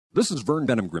This is Vern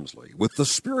Benham Grimsley with the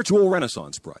Spiritual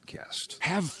Renaissance broadcast.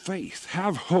 Have faith,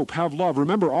 have hope, have love.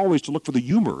 Remember always to look for the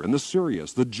humor in the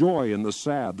serious, the joy in the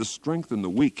sad, the strength in the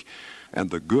weak, and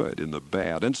the good in the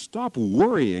bad. And stop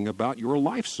worrying about your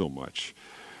life so much.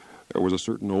 There was a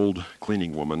certain old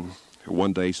cleaning woman who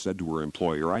one day said to her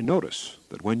employer, "I notice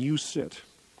that when you sit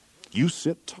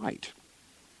tight."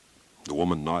 The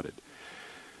woman nodded.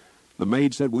 The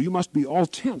maid said, "Well, you must be all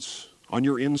tense on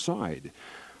your inside."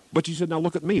 But she said, "Now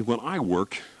look at me. When I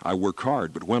work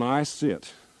hard. But when I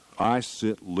sit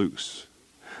loose."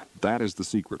 That is the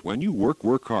secret. When you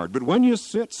work hard. But when you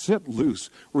sit loose.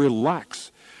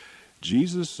 Relax.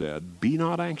 Jesus said, "Be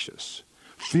not anxious.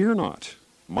 Fear not.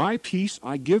 My peace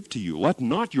I give to you. Let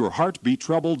not your heart be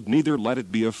troubled, neither let it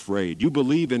be afraid. You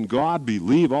believe in God,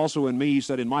 believe also in me." He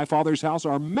said, "In my Father's house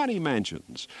are many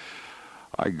mansions.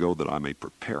 I go that I may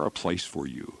prepare a place for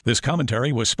you." This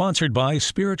commentary was sponsored by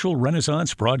Spiritual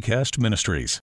Renaissance Broadcast Ministries.